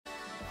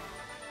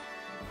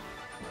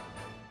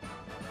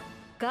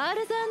ガー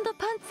ルズ&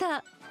パンツァ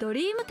ード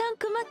リームタン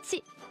クマッ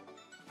チ。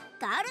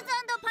ガールズ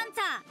&パンツ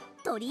ァ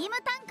ードリーム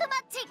タンクマ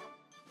ッチ。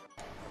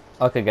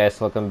 Okay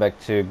guys, welcome back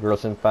to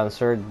Girls and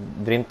Panzer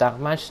Dream Tank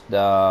Match,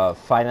 the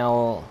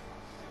final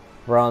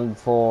round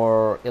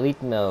for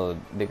Elite Mode,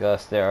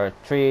 because there are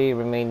 3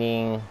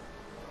 remaining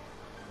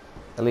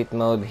Elite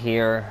Mode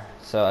here,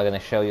 so I'm gonna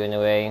show you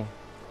anyway.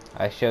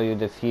 I show you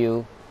the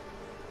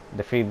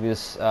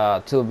previous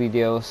 2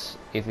 videos.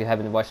 If you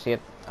haven't watched it,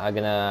 I'm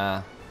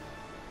gonna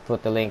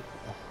put the link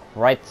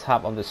right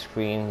top of the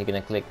screen. You're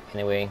gonna click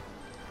anyway.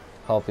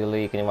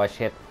 Hopefully you can watch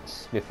it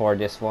before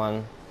this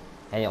one.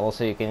 And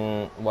also you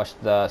can watch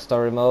the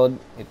story mode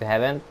if you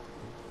haven't.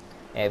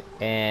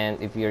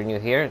 And if you're new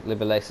here,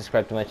 leave a like,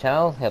 subscribe to my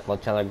channel, help my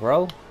channel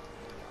grow.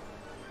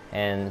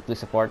 And please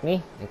support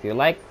me if you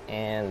like.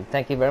 And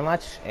thank you very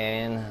much.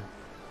 And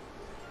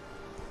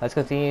let's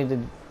continue the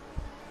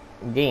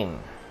game.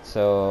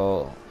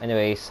 So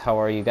anyways, how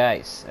are you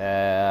guys?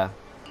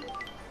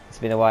 It's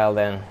been a while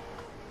then.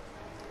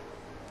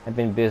 I've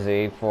been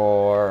busy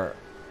for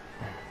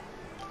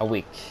a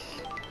week.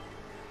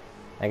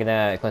 I'm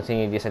gonna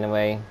continue this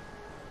anyway.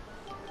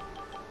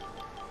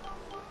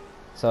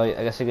 So I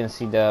guess you can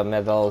see the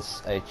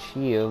medals I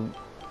achieved.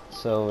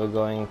 So we're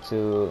going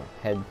to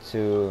head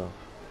to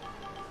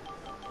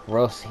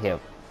Rose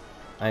Hip.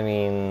 I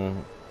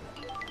mean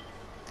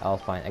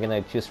Alvin. I'm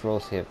gonna choose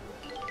Rose Hip.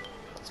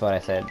 That's what I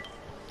said.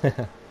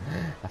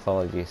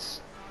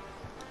 Apologies.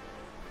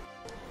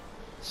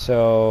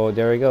 So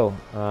there we go.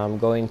 I'm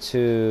going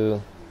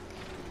to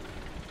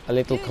a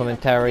little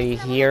commentary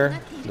here,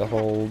 the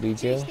whole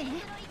video.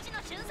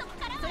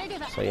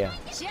 So yeah,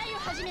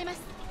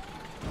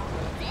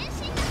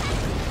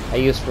 I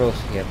use Rose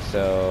Hip,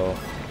 so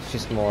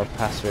she's more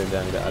faster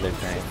than the other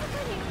tank,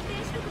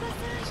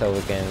 so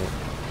we can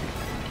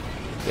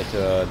get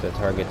to the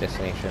target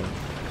destination.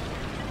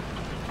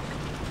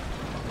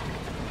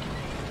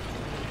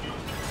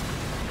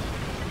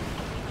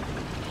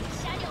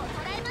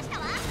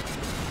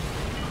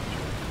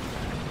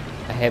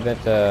 I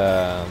haven't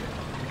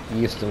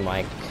used the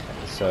mic,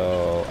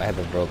 so I have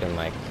a broken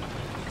mic.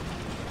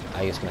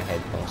 I use my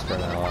headphones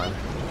from now on.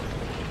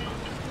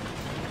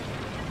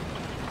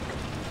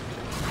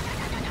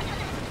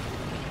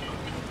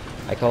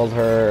 I called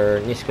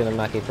her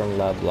Nishikanomaki from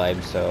Love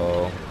Live,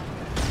 so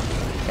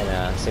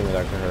kinda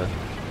similar to her.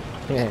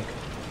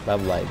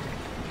 Love Live.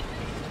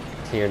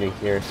 Clearly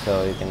here,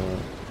 so you can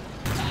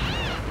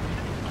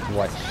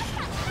watch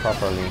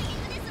properly.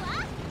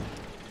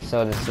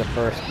 So this is the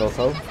first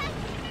BOCO.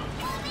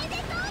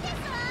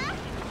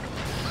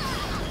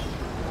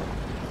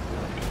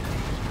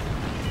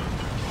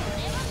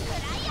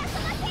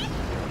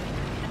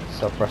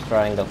 So press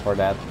triangle for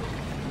that.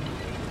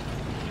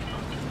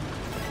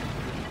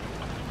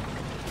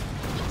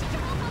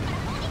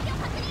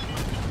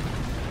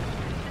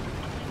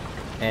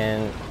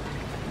 And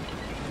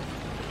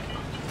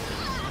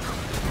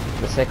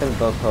the second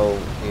BOCO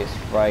is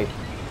right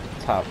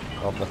top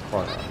of the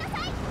corner,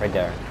 right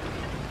there.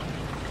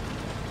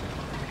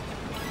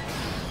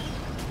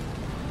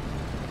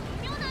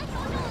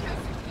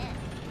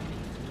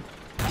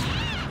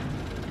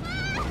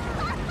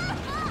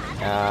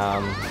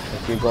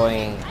 If you're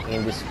going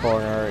in this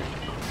corner,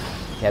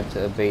 you have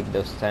to evade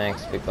those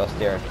tanks because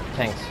there are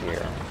tanks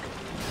here.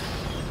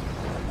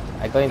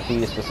 I'm going to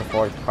use the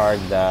support card,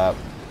 the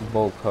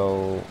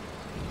BOCO.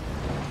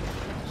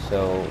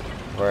 So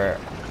where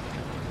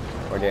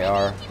they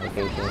are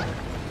locating,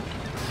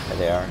 there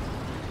they are.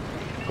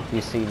 If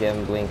you see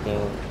them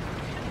blinking,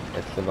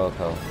 that's the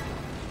BOCO.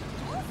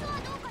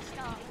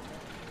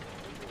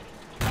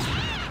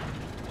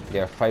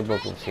 There are 5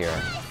 BOCOs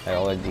here. I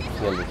already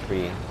killed the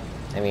 3.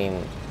 I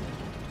mean,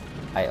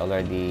 I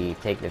already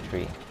take the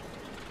 3.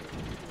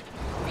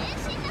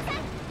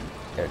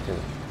 There too.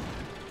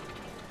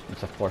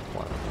 It's a 4th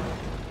one.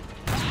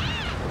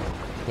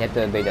 You have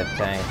to evade that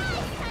tank.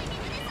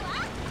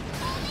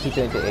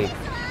 T-28.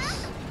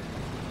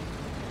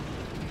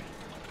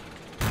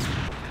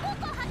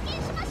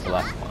 The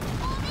last one.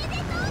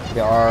 They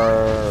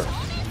are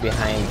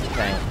behind the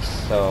tanks,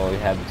 so you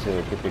have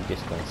to keep your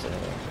distance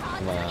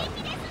anyway.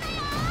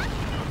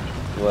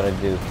 What I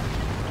do.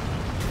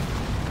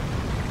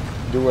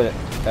 Do what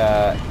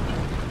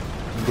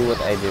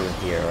I do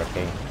here,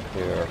 okay?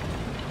 Here,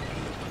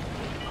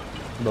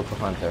 BOCO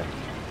Hunter.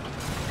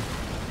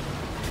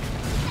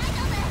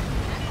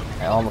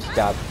 I almost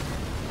got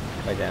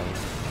by them.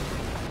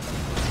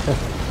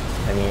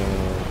 I mean,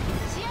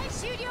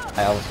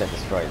 I almost got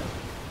destroyed.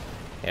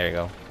 There you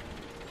go.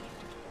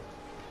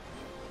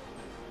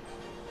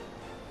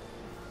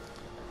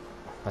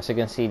 As you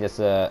can see, that's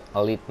the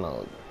elite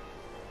mode.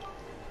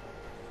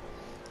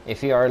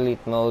 If you are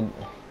elite mode,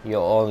 you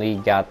only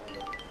got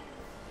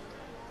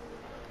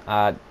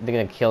they're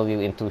gonna kill you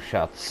in 2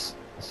 shots,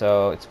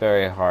 so it's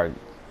very hard.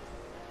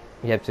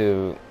 You have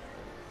to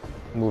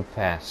move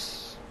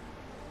fast.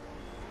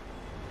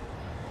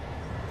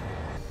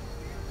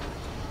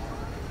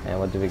 And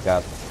what do we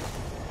got?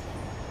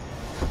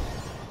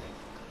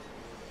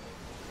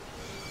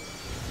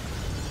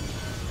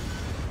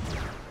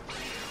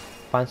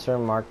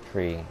 Panzer Mark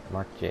III,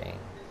 Mark J.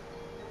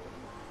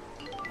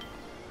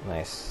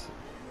 Nice.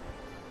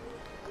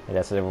 And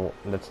that's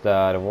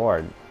the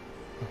reward.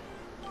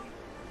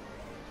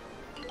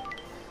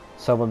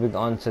 So moving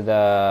on to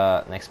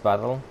the next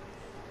battle,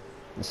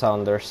 the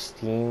Saunders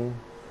team.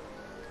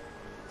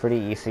 Pretty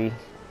easy.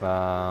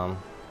 The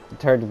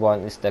third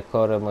one is the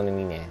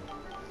Koromonomine.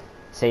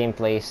 Same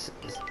place,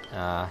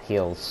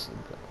 hills,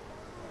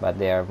 but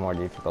they are more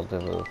difficult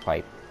to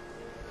fight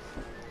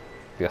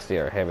because they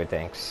are heavy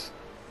tanks.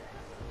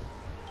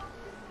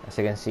 As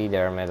you can see,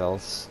 there are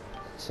medals.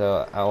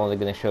 So I'm only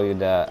gonna show you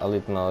the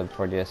elite mode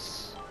for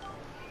this.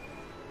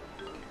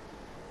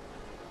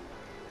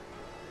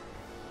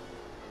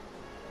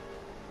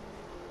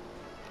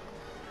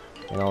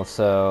 And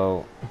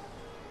also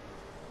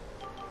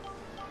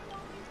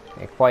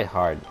quite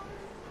hard.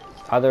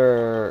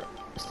 Other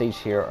stage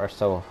here are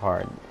so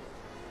hard.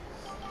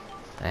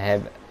 I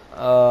have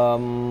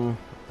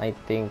I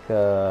think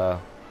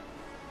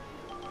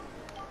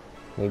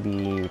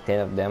maybe 10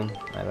 of them.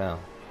 I don't know.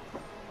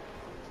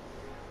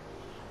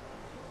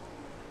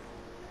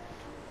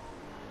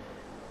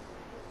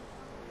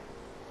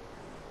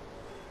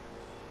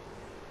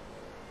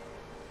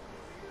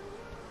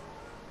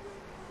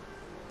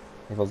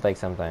 It will take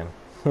some time.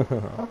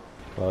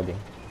 Loading.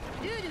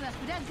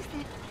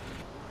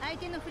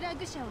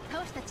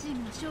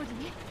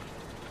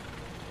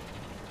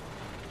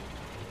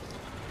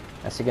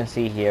 As you can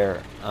see here,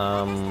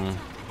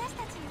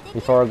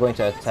 before going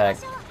to attack,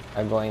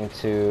 I'm going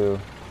to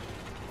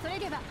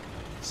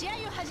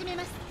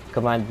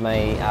command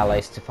my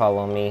allies to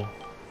follow me.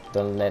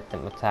 Don't let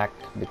them attack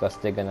because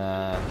they're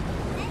gonna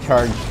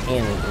charge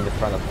in the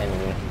front of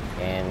enemy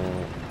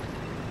and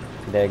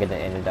they're gonna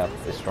end up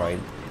destroyed.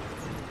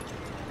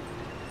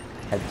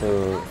 Have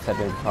to set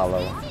them to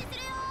follow.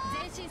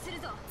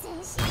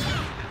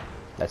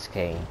 That's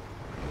K.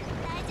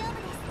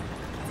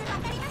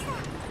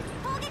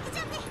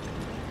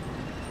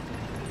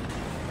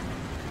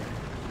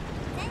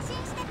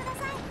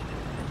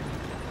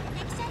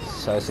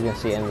 So as you can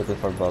see, I'm looking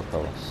for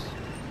BOCOs.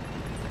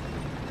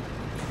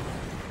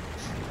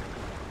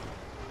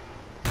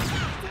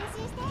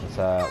 It's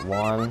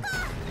 1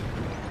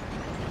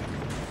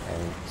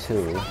 and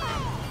 2.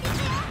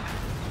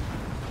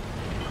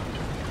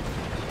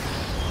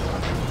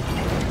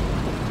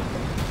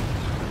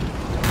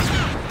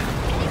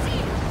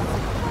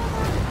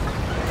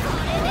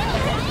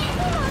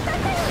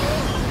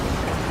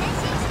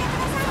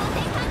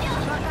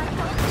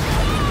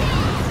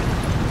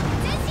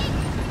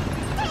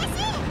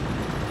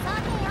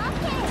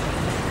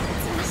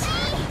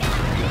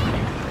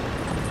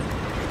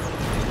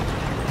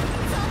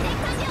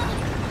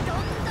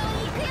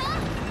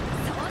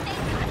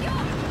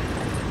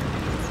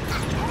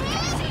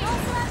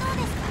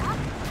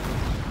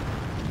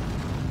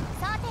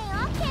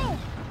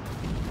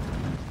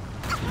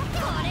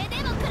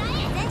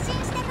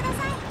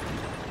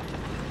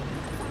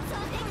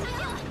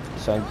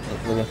 So I'm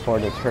looking for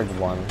the third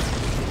one.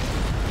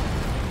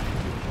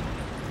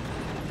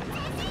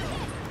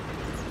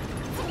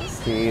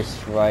 He is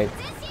right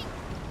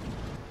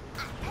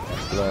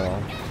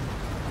low.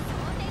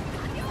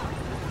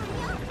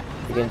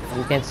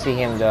 You can see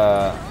him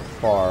the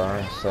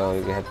far, so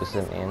you have to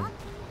zoom in.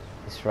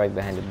 He's right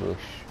behind the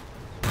bush.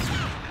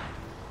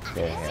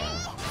 There you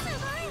are.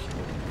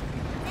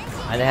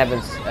 And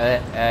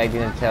I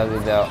didn't tell you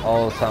that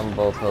some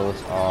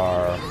BOCOs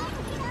are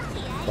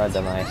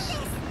randomized.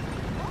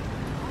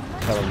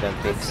 Some of them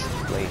fixed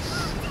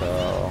place,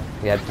 so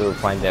we had to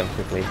find them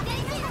quickly.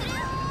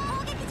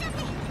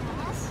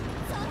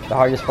 The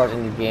hardest part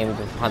in the game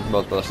to hunt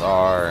BOCOs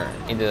are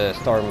in the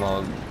storm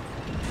mode.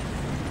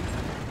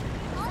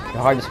 The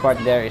hardest part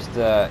there is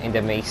in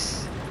the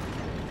maze.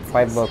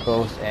 5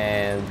 BOCOs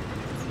and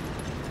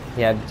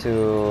you have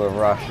to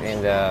rush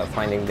in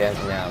finding them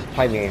in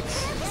 5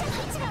 minutes.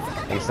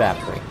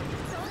 Exactly.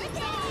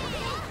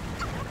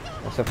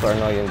 I'm super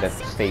annoying that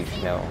stage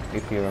now,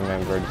 if you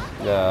remember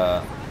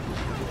the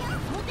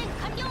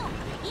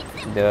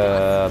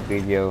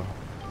video.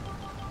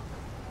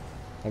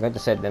 I'm going to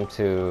set them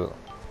to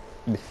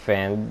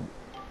defend.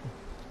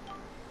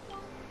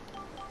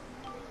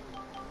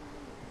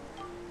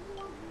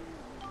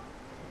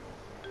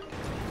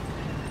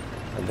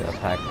 And the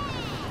attack.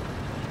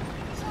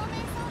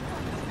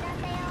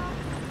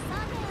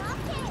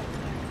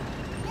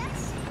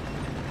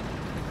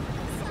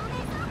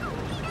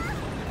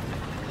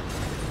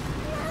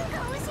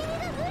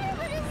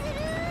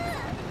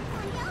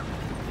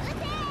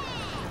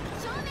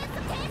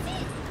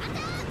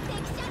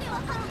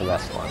 The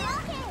last one.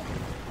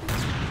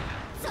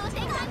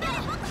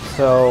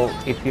 So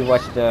if you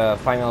watch the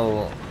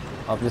final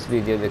of this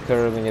video, the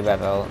Kuro mini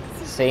battle,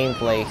 same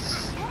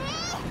place,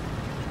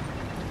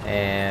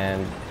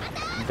 and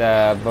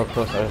the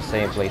BOCOs are the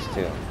same place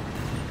too,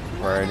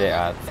 where they're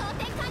at.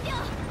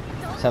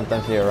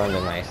 Sometimes they're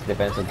randomized,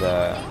 depends on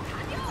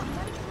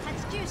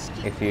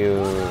if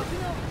you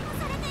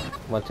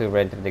want to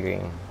red the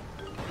green.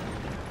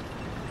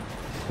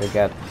 We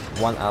got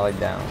one ally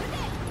down.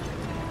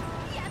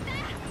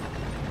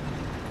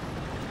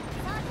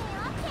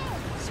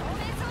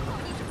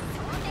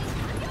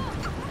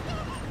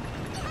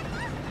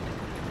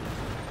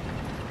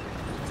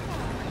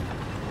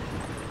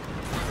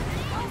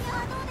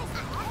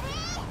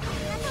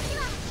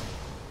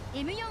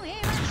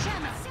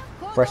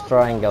 First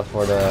triangle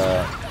for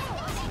the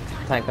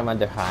tank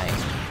commander high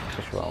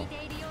as well.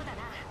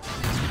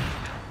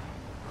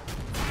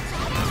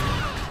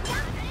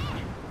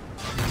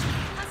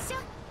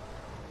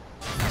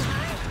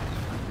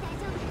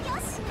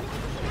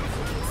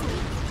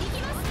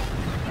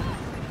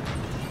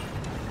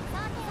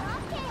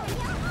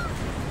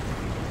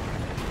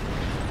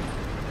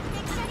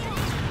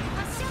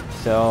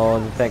 So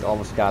the tank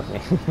almost got me.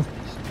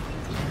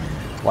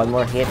 One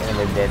more hit and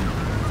they're dead.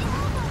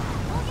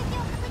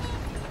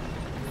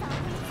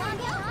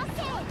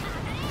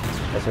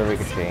 That's a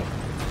ricochet.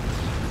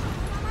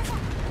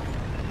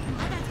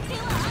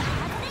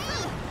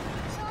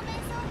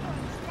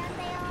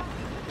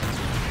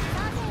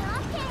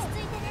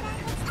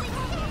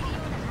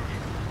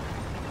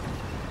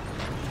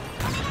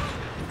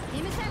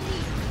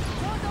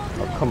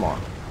 Oh, come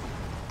on.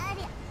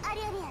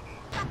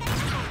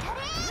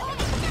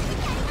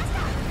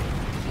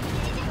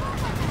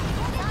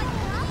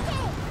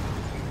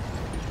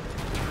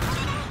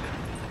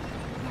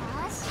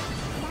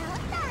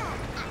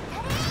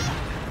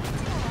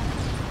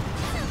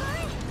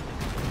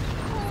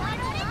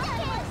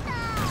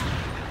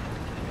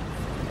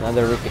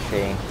 Another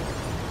ricochet.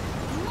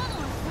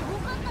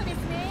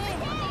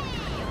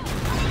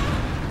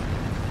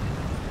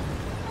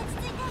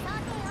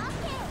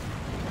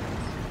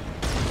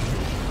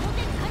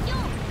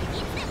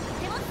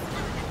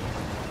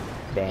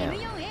 Damn.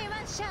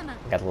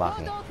 Got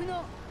lucky.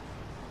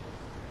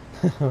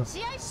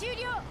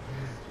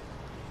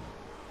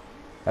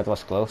 That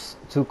was close.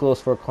 Too close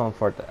for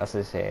comfort, as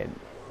I said.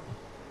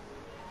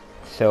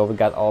 So we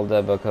got all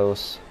the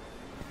BOCOs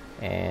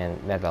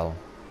and medal.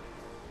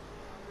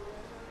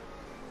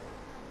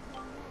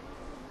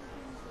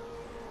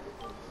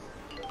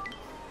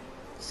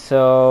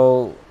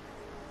 So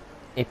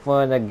if you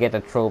wanna get a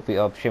trophy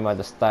of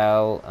Shimada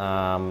style,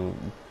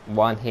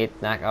 one hit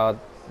knockout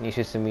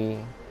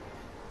Nishizumi.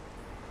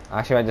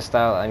 Shimada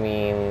style, I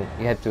mean,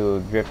 you have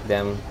to drip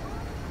them.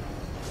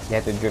 You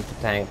have to drip the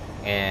tank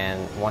and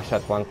one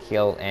shot, one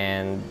kill,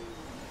 and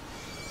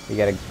you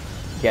gotta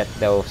get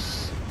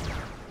those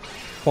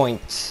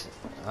points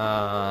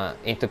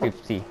into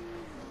 50.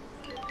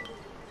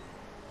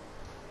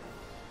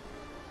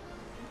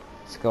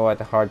 It's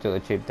quite hard to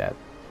achieve that,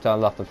 to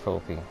unlock the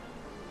trophy.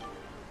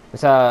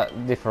 It's a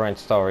different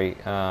story.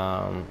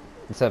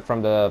 It's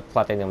from the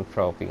platinum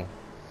trophy. If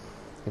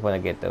you wanna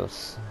get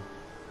those,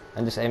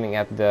 I'm just aiming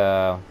at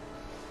the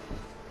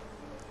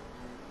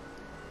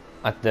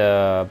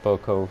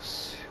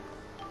BOCOs.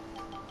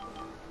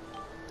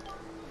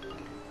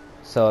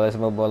 So let's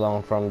move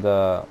along from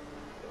the.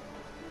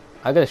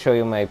 I'm gonna show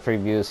you my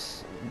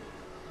previous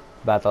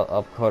battle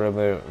of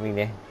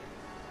Koromine.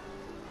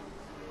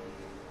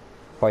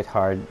 Quite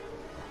hard.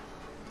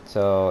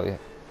 So yeah,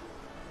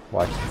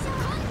 watch.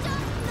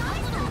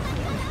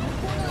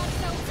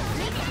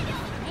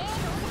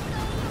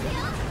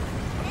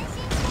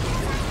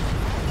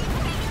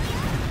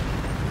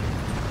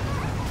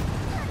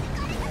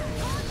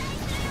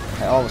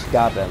 I almost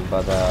got them,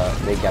 but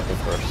they got me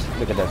first.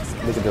 Look at that!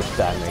 Look at this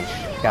damage!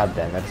 God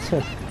damn it!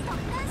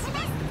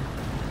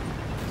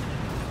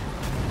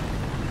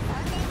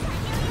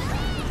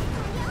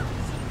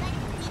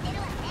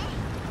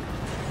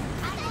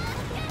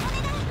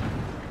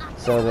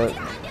 So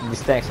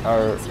these tanks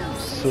are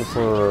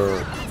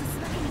super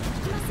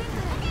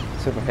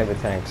heavy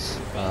tanks.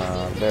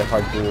 Very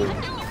hard to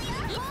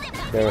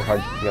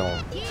kill.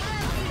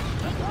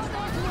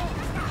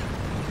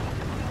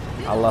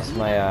 I lost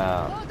my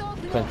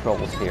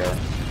controls here.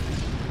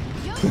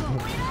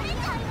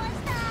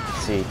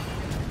 See,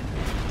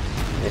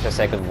 there's a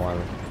second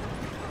one.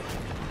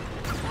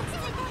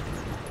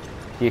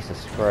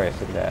 Jesus Christ!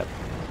 Look at that!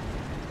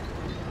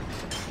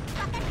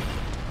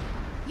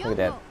 Look at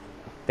that!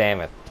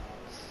 Damn it!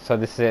 So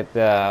this is it.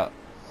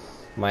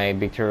 My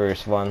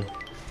victorious one.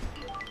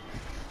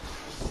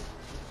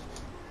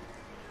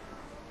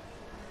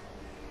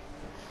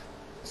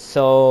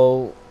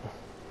 So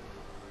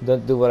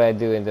don't do what I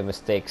do in the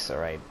mistakes,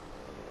 alright?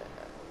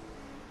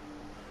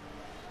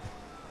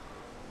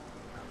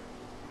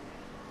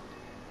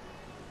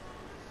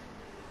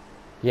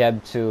 You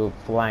have to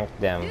flank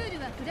them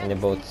in the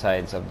both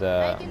sides of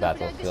the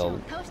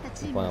battlefield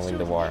if you want to win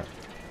the war.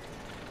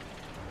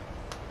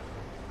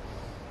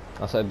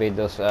 Also evade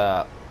those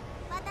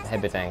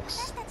heavy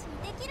tanks.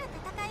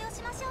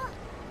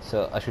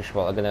 So as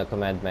usual, I'm gonna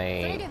command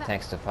my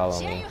tanks to follow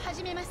me.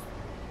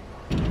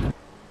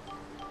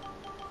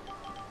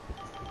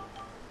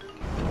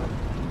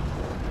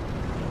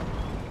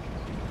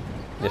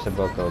 There's a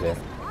BOCO there.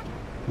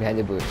 Behind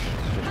the bush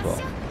as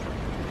well.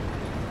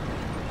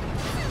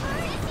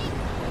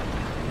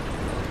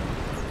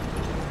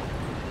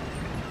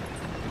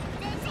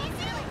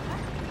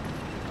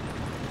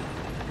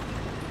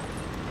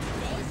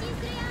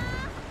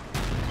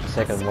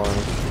 Second one.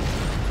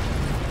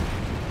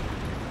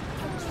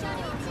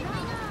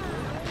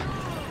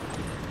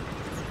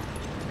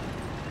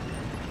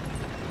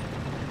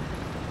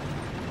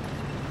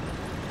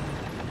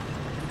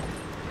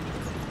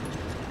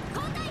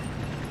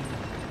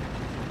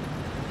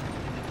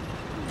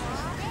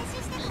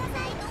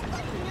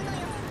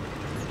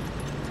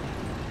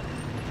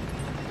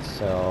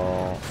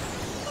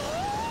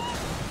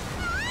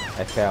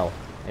 I fell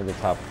in the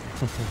top.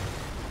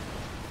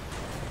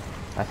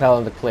 I fell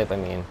on the cliff, I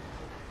mean.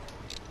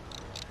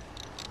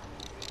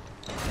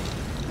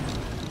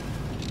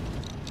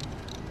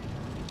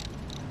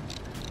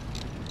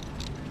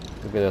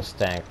 Look at those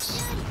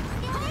tanks.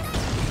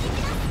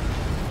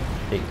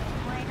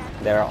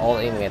 They're all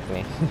aiming at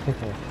me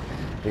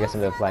because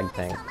of the flag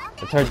tank.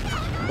 The third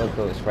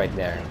BOCO is right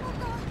there,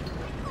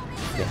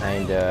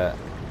 behind the,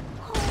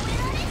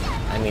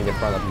 I mean the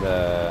front of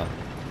the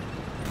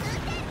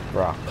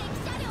rock.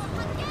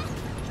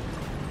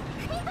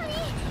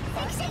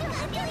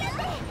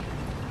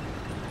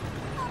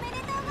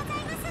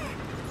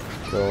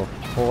 So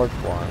fourth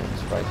one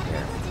is right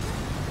here.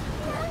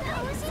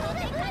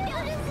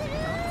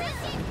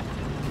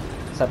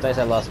 Sometimes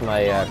I lost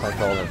my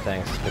control of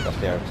tanks because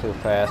they are too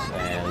fast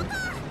and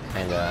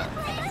kinda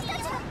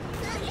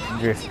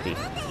drifty.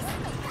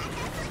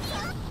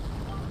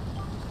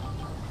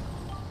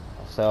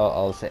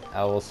 So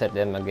I will set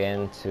them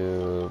again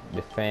to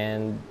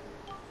defend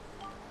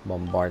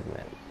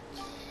bombardment.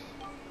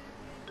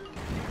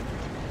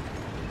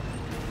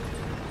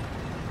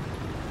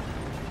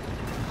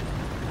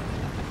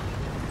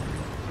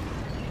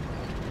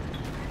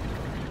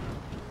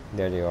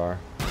 There they are.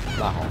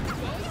 Wow.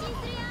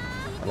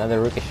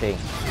 Another ricochet.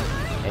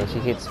 And she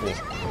hits me.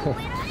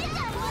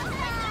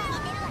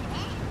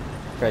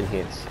 Fred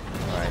hits.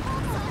 Alright.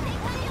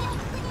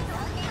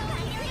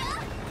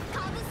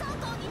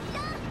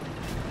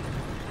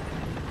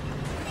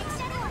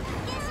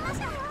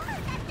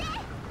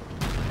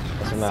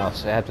 That's a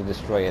mouse. I have to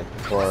destroy it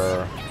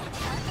before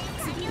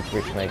it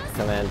reaches my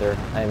commander.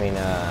 I mean,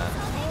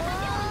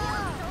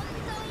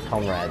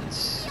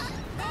 comrades.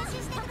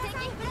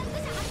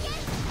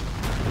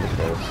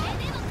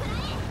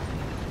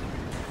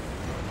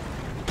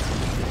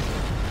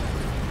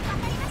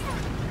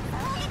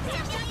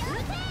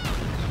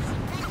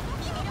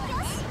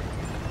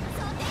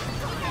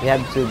 You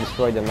have to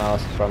destroy the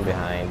mouse from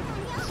behind.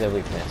 It's a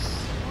weakness.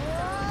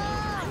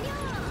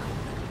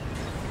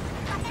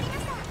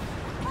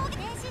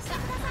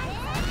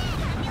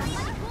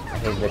 I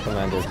hate the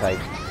commander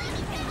type.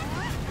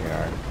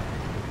 Here.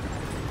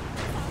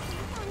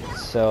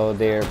 So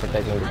they're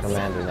protecting the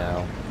commander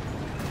now.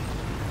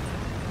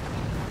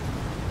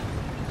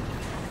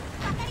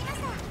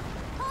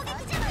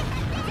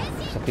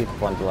 So keep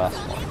one to last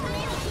one.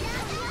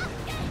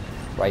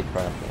 Right in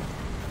front of me.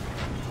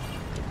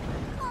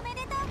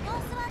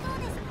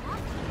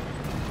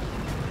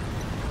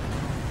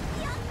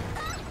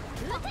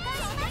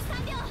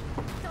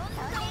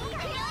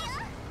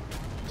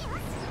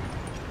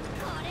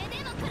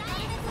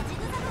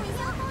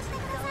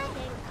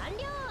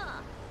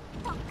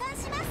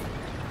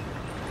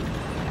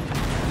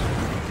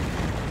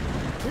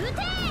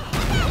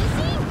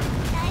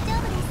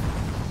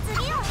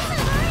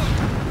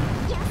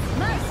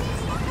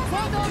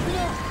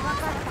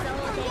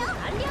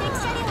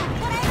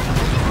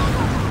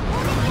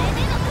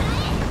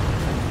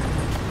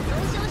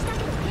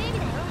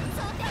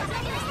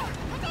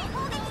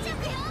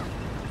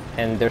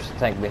 And there's a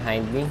tank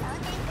behind me.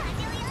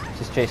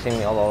 She's chasing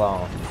me all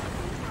along.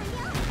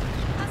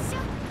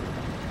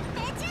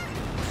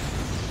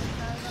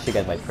 She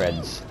got my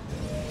creds.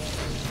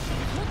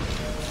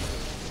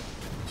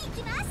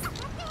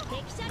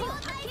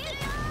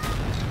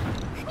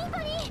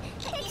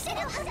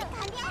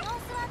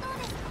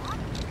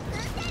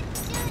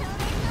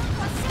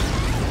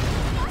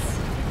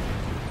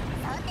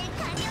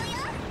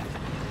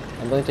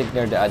 I'm going to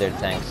ignore the other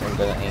tanks. I'm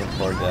going to aim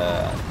for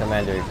the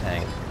commander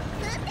tank.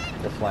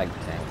 The flag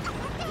tank.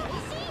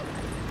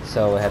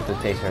 So I have to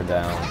chase her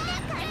down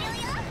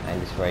and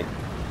destroy it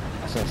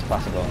as soon as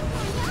possible.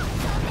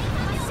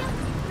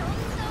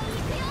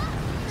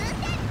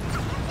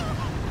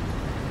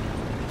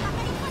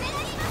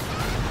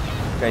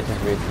 Try to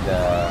reach the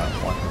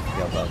one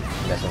kill, but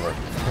it doesn't work.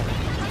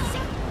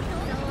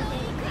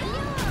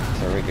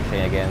 So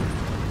ricochet again.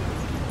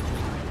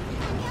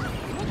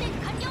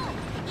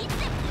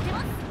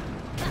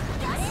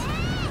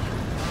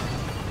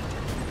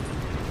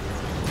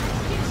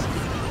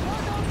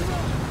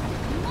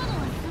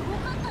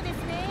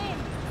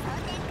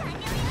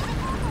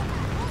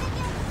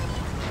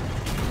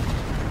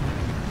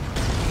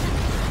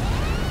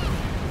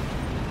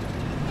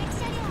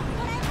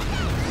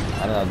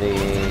 I don't know, they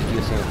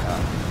using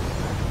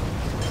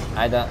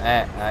I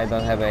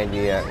don't have any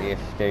idea if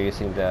they're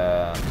using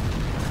the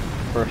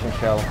Persian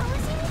shell,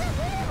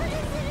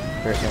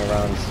 Persian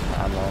rounds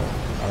ammo.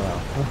 I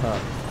don't know.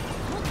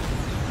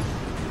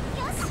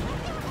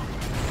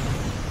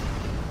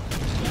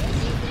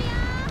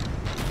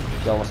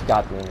 They almost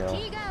got me though.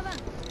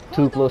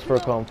 Too close for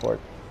comfort.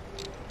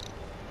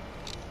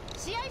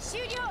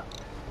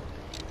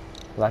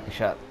 Lucky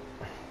shot.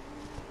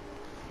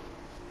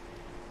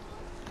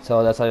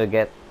 So that's how you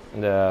get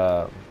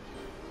the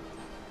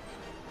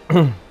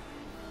now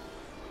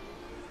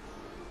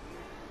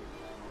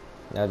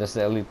that's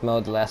the elite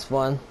mode, the last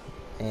one,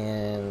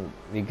 and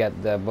we got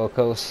the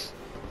BOCOs,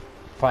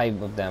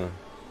 5 of them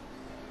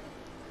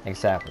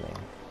exactly.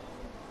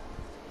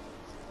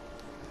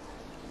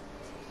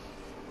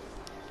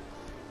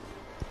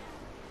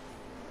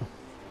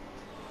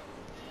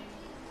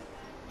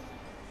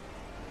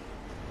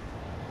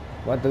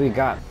 What do we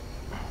got?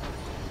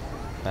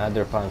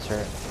 Another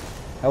Panzer.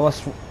 I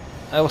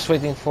was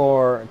waiting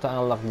for to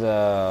unlock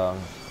the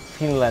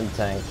Finland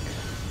tank.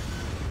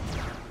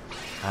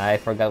 I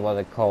forgot what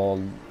it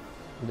called.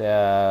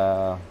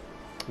 The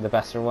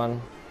faster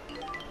one.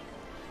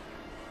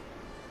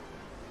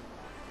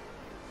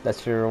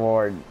 That's your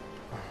reward.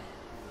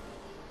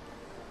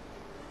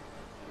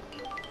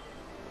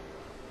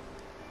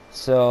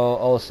 So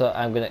also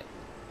I'm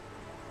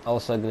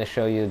gonna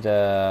show you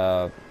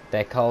the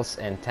decals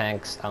and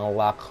tanks,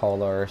 unlock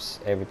colors,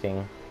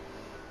 everything,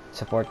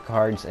 support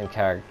cards and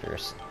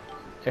characters.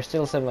 There's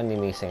still some money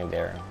missing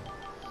there.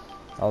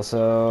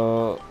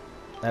 Also,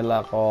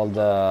 unlock all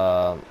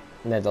the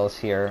medals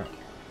here.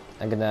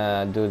 I'm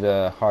gonna do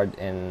the hard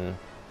and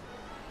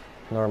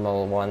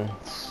normal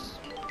ones.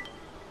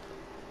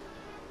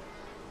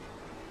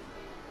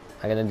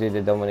 I'm gonna do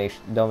the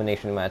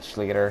domination match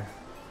later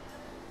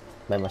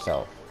by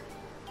myself.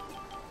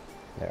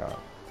 There are.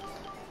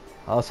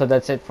 Also,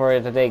 that's it for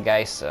today,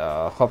 guys.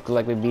 Hope you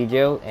like the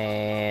video,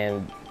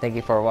 and thank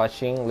you for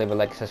watching. Leave a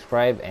like,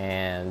 subscribe,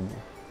 and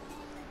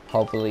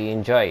hopefully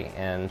enjoy.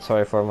 And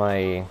sorry for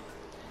my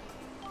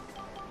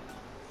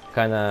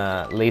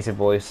kinda lazy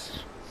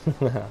voice.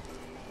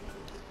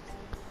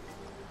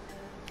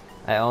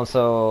 I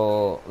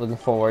also looking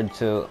forward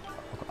to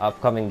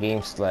upcoming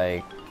games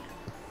like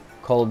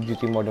Call of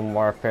Duty Modern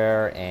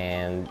Warfare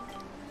and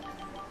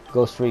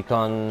Ghost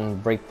Recon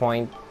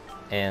Breakpoint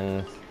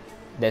and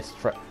Death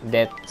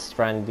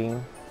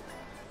Stranding.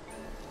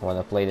 I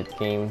wanna play that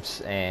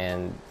games,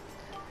 and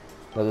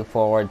looking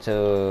forward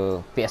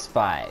to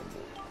PS5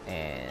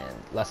 and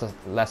Last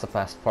of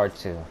Us Part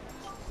 2.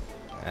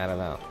 I don't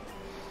know.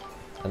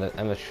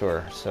 I'm not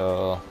sure,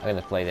 so I'm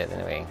gonna play that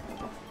anyway.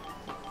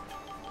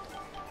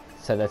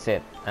 So that's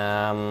it.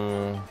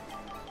 I'm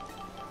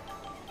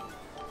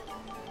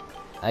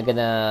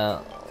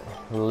gonna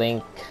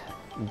link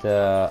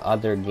the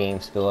other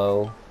games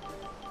below.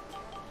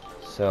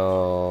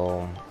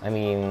 So I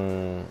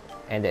mean,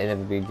 at the end of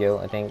the video,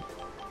 I think.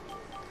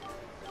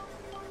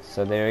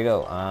 So there you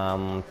go.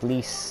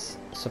 Please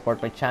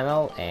support my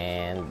channel,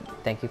 and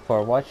thank you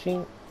for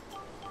watching.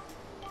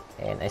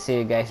 And I see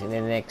you guys in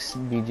the next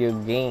video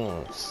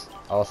games.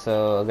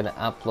 Also, I'm gonna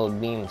upload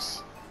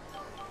memes.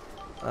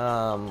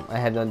 I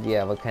have no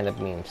idea what kind of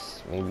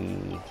memes.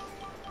 Maybe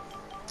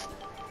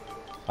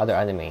other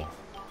anime.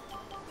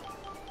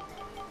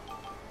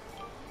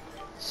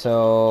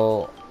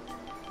 So,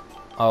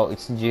 oh,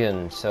 it's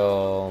June,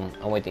 so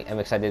I'm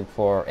excited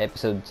for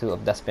episode 2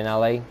 of Das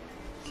Finale.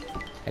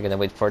 I'm gonna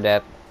wait for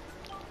that.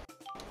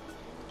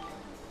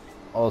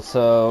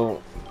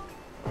 Also,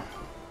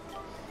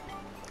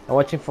 I'm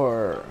watching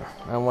for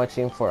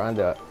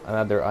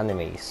another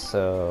animes.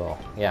 So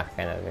yeah,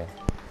 kind of.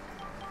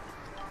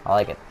 I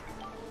like it.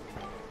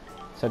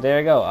 So there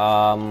you go.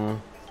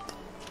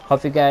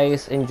 Hope you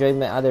guys enjoyed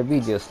my other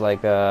videos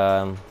like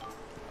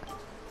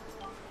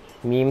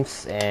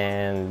memes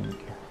and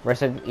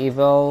Resident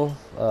Evil.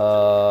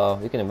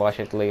 You can watch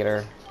it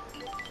later.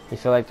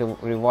 If you like to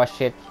rewatch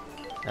it,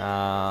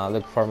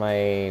 look for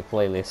my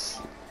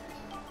playlist.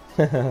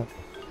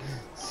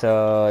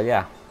 So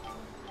yeah,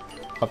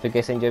 hope you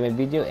guys enjoy my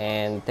video,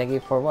 and thank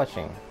you for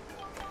watching.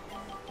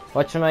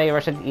 Watch my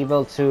Resident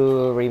Evil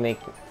 2 remake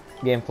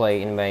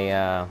gameplay in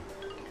my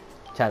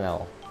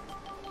channel,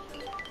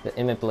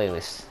 in my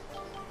playlist.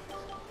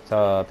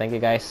 So thank you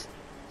guys.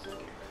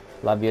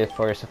 Love you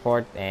for your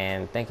support,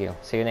 and thank you.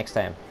 See you next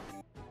time.